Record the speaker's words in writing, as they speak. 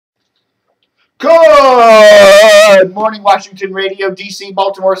Good morning, Washington Radio, D.C.,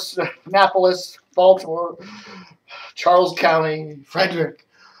 Baltimore, Annapolis, Baltimore, Charles County, Frederick.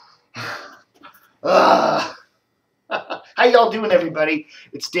 How y'all doing, everybody?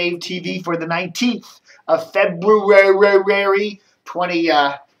 It's Dave TV for the 19th of February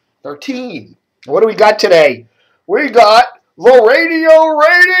 2013. What do we got today? We got the radio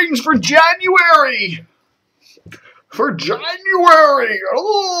ratings for January.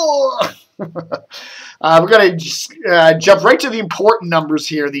 Oh. We're going to jump right to the important numbers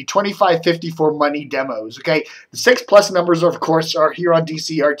here, the 25-54 money demos, okay? The 6+ numbers, of course, are here on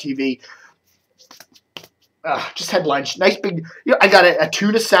DCR TV. Just had lunch. Nice big, I got a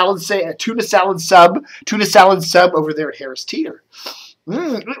tuna salad sub over there at Harris Teeter.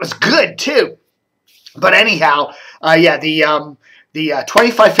 It was good, too. But anyhow, the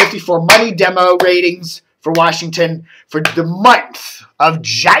 25-54 money demo ratings for Washington for the month of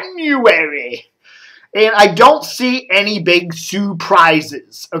January. And I don't see any big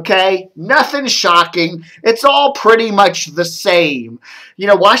surprises, okay? Nothing shocking. It's all pretty much the same.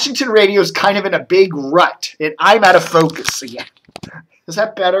 Washington radio is kind of in a big rut, and I'm out of focus again. Is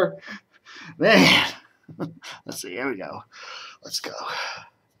that better? Man. Let's see. Here we go. Let's go.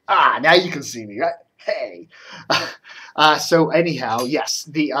 Now you can see me, right? Hey. So anyhow, yes,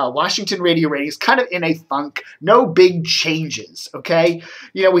 the Washington radio rating is kind of in a funk. No big changes, okay?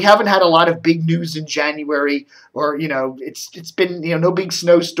 We haven't had a lot of big news in January, or, it's been, no big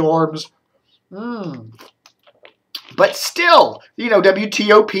snowstorms. But still,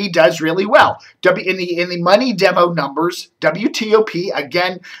 WTOP does really well. In the money demo numbers, WTOP,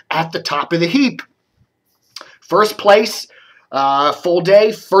 again, at the top of the heap. First place, full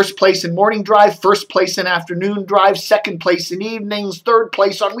day, first place in morning drive, first place in afternoon drive, second place in evenings, third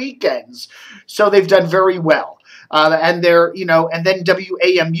place on weekends. So they've done very well. And they're, and then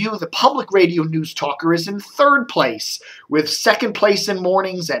WAMU, the public radio news talker, is in third place with second place in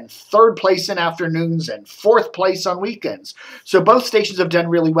mornings and third place in afternoons and fourth place on weekends. So both stations have done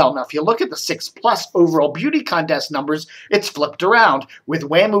really well. Now, if you look at the 6+ overall beauty contest numbers, it's flipped around with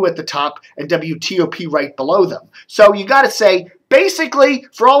WAMU at the top and WTOP right below them. So you got to say, basically,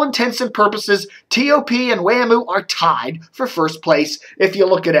 for all intents and purposes, TOP and WAMU are tied for first place if you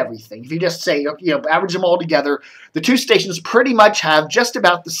look at everything. If you just say, average them all together, the two stations pretty much have just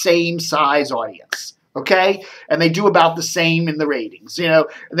about the same size audience, okay? And they do about the same in the ratings.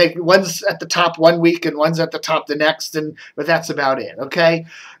 One's at the top one week and one's at the top the next, but that's about it, okay?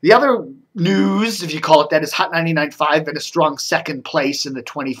 The other news, if you call it that, is Hot 99.5 in a strong second place in the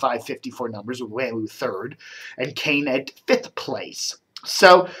 25-54 numbers with WAMU third and Kane at fifth place.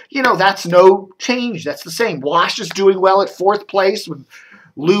 So, that's no change. That's the same. Wash is doing well at fourth place with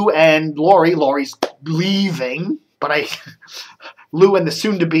Lou and Lori. Lori's leaving, but Lou and the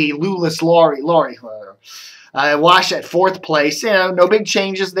soon-to-be Lou-less Lori. Wash at fourth place. No big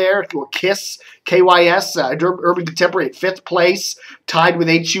changes there. KISS, KYS, Urban Contemporary at fifth place, tied with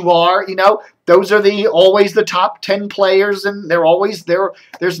HUR. Those are always the top 10 players, and they're always there.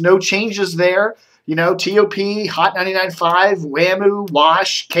 There's no changes there. TOP, Hot 99.5, WAMU,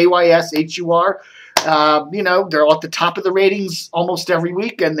 Wash, KYS, HUR. They're all at the top of the ratings almost every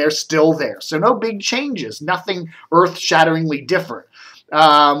week, and they're still there. So no big changes, nothing earth-shatteringly different.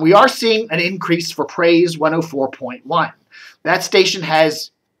 We are seeing an increase for Praise 104.1. That station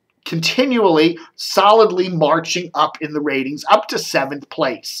has continually, solidly marching up in the ratings, up to 7th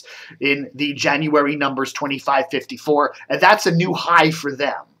place in the January numbers 25-54, and that's a new high for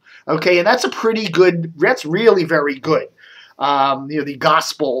them. Okay, and that's that's really very good. The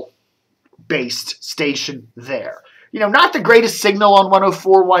gospel-based station there. Not the greatest signal on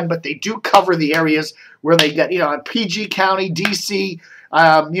 104.1, but they do cover the areas where they get, PG County, D.C.,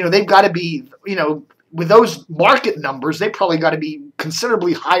 they've got to be, with those market numbers, they probably got to be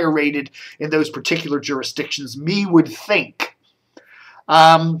considerably higher rated in those particular jurisdictions, me would think.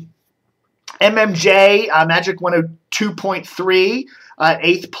 MMJ, Magic 102.3,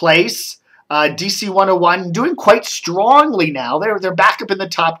 8th place. DC 101 doing quite strongly now. They're back up in the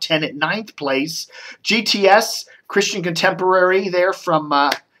top 10 at 9th place. GTS, Christian Contemporary, there from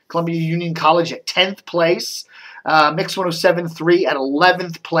Columbia Union College at 10th place. Mix 107.3 at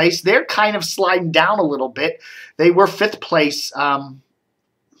 11th place. They're kind of sliding down a little bit. They were 5th place.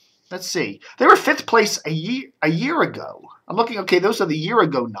 Let's see. They were 5th place a year ago. I'm looking, okay, those are the year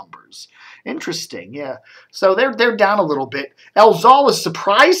ago numbers. Interesting, yeah. So they're down a little bit. El Zal is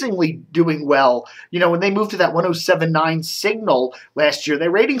surprisingly doing well. You know, when they moved to that 107.9 signal last year, their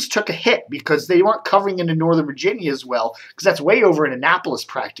ratings took a hit because they weren't covering into Northern Virginia as well, because that's way over in Annapolis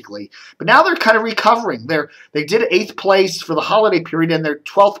practically. But now they're kind of recovering. They did 8th place for the holiday period, and they're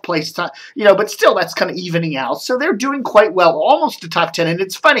 12th place time. You know, but still that's kind of evening out. So they're doing quite well, almost to top 10. And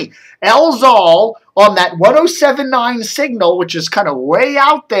it's funny, El Zal on that 107.9 signal, which is kind of way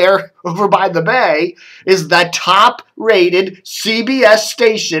out there over by the bay, is the top-rated CBS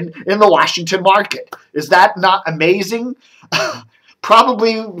station in the Washington market. Is that not amazing?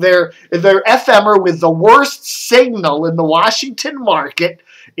 Probably their FMer with the worst signal in the Washington market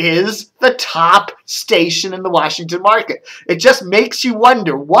is the top station in the Washington market. It just makes you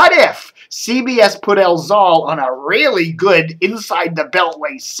wonder, what if CBS put El Zal on a really good inside the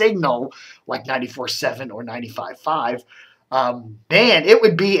Beltway signal like 94.7 or 95.5? Man, it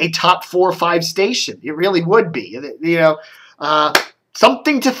would be a top 4 or 5 station. It really would be. You know,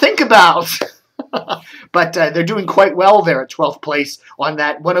 something to think about. But they're doing quite well there at 12th place on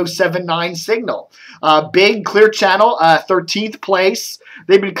that 107.9 signal. Big Clear Channel, 13th place.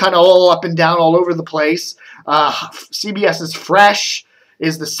 They've been kind of all up and down all over the place. CBS's Fresh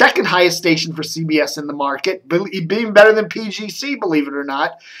is the second highest station for CBS in the market, being better than PGC, believe it or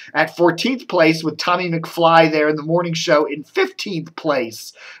not, at 14th place with Tommy McFly there in the morning show in 15th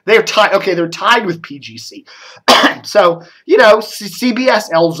place. They're tied. Okay, they're tied with PGC. So, you know,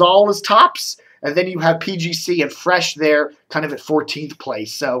 CBS, El Zal is tops, and then you have PGC and Fresh there kind of at 14th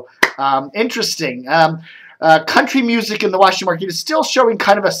place. So, interesting. Country music in the Washington market is still showing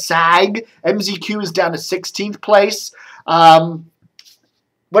kind of a sag. MZQ is down to 16th place.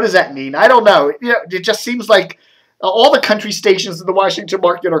 What does that mean? I don't know. You know, it just seems like all the country stations in the Washington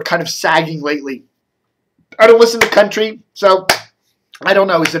market are kind of sagging lately. I don't listen to country, so I don't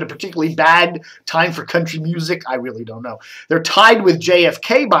know. Is it a particularly bad time for country music? I really don't know. They're tied with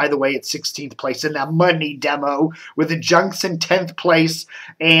JFK, by the way, at 16th place in that money demo, with the Junks in 10th place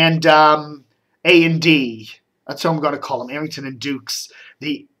and A&D. That's what I'm going to call them, Arrington and Dukes.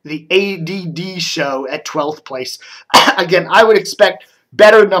 The ADD show at 12th place. Again, I would expect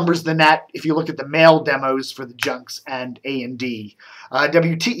better numbers than that if you look at the male demos for the Junks and A&D.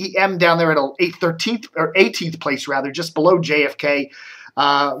 WTEM down there at 18th place, rather, just below JFK,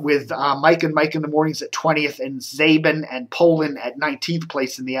 with Mike and Mike in the mornings at 20th, and Zabin and Poland at 19th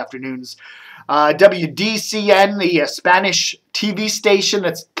place in the afternoons. WDCN, the Spanish TV station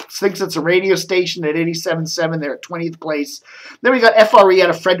that thinks it's a radio station, at 87.7. They're at 20th place. Then we got FRE out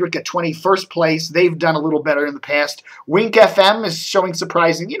of Frederick at 21st place. They've done a little better in the past. Wink FM is showing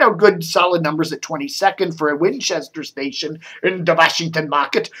surprising, you know, good solid numbers at 22nd for a Winchester station in the Washington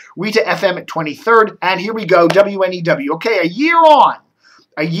market. WETA FM at 23rd. And here we go, WNEW. Okay, a year on,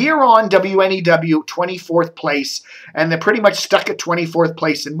 WNEW, 24th place, and they're pretty much stuck at 24th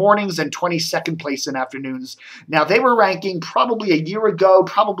place in mornings and 22nd place in afternoons. Now, they were ranking probably a year ago,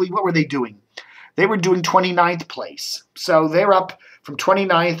 what were they doing? They were doing 29th place. So they're up from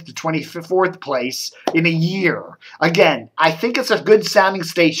 29th to 24th place in a year. Again, I think it's a good sounding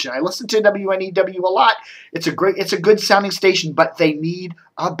station. I listen to WNEW a lot. It's a good sounding station, but they need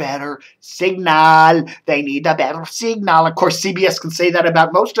a better signal. They need a better signal. Of course, CBS can say that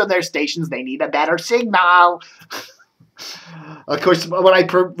about most of their stations. They need a better signal. Of course, what I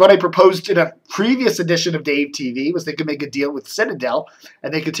proposed in a previous edition of Dave TV was they could make a deal with Citadel,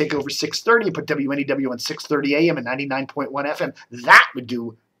 and they could take over 630 and put WNEW on 630 AM and 99.1 FM. That would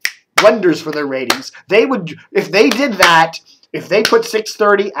do wonders for their ratings. They would, if they did that, if they put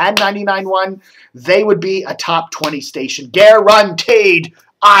 630 and 99.1, they would be a top 20 station. Guaranteed.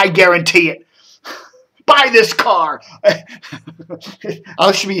 I guarantee it. Buy this car.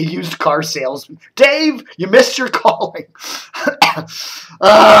 I should be a used car salesman. Dave, you missed your calling.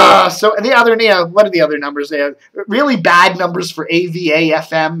 So the other, what are the other numbers? They have really bad numbers for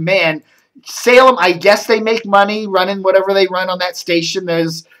AVA-FM. Man, Salem, I guess they make money running whatever they run on that station.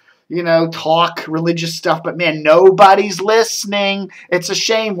 There's, talk, religious stuff, but man, nobody's listening. It's a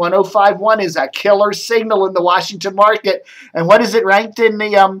shame. 105.1 is a killer signal in the Washington market. And what is it ranked in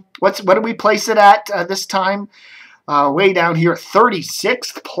the, what do we place it at this time? Way down here,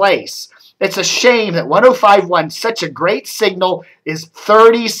 36th place. It's a shame that 105.1, such a great signal, is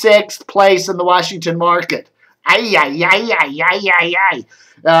 36th place in the Washington market. Ay, ay, ay, ay, ay, ay, ay.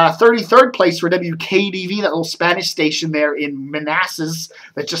 33rd place for WKDV, that little Spanish station there in Manassas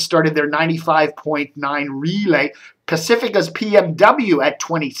that just started their 95.9 relay. Pacifica's PMW at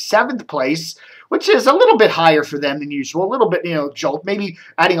 27th place, which is a little bit higher for them than usual. A little bit, jolt. Maybe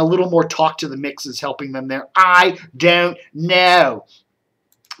adding a little more talk to the mix is helping them there. I don't know.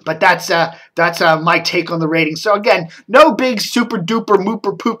 But that's my take on the rating. So again, no big super duper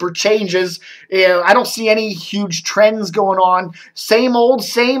mooper pooper changes. I don't see any huge trends going on. Same old,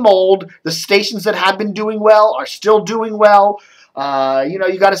 same old. The stations that have been doing well are still doing well.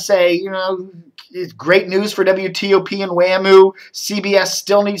 You got to say, it's great news for WTOP and WAMU. CBS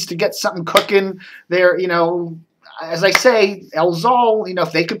still needs to get something cooking there. As I say, LZOL,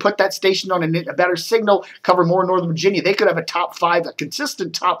 if they could put that station on a better signal, cover more Northern Virginia, they could have a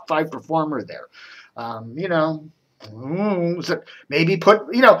consistent top 5 performer there. So maybe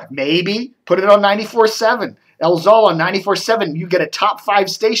put it on 94.7. LZOL on 94.7, you get a top 5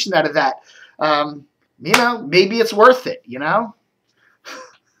 station out of that. Maybe it's worth it,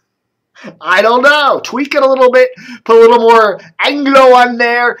 I don't know. Tweak it a little bit, put a little more Anglo on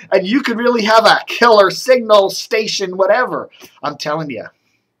there, and you could really have a killer signal station, whatever. I'm telling you.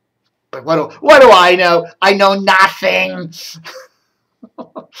 But what do I know? I know nothing.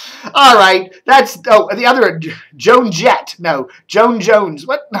 All right. That's the other Joan Jett. No, Joan Jones.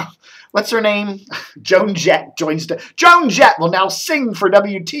 What? No. What's her name? Joan Jett joins. Joan Jett will now sing for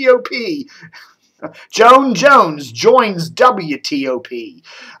WTOP. Joan Jones joins WTOP.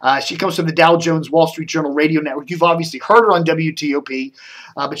 She comes from the Dow Jones Wall Street Journal Radio Network. You've obviously heard her on WTOP,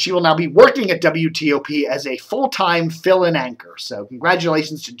 but she will now be working at WTOP as a full-time fill-in anchor. So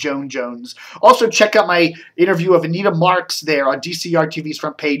congratulations to Joan Jones. Also, check out my interview of Anita Marks there on DCR TV's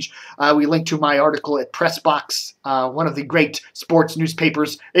front page. We linked to my article at Pressbox, one of the great sports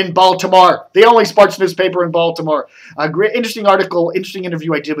newspapers in Baltimore, the only sports newspaper in Baltimore. A great, interesting article, interesting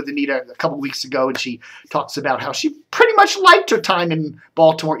interview I did with Anita a couple weeks ago, and she talks about how she pretty much liked her time in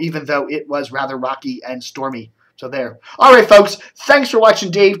Baltimore, even though it was rather rocky and stormy. So there. All right, folks. Thanks for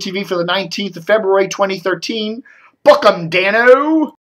watching Dave TV for the 19th of February, 2013. Book 'em, Dano.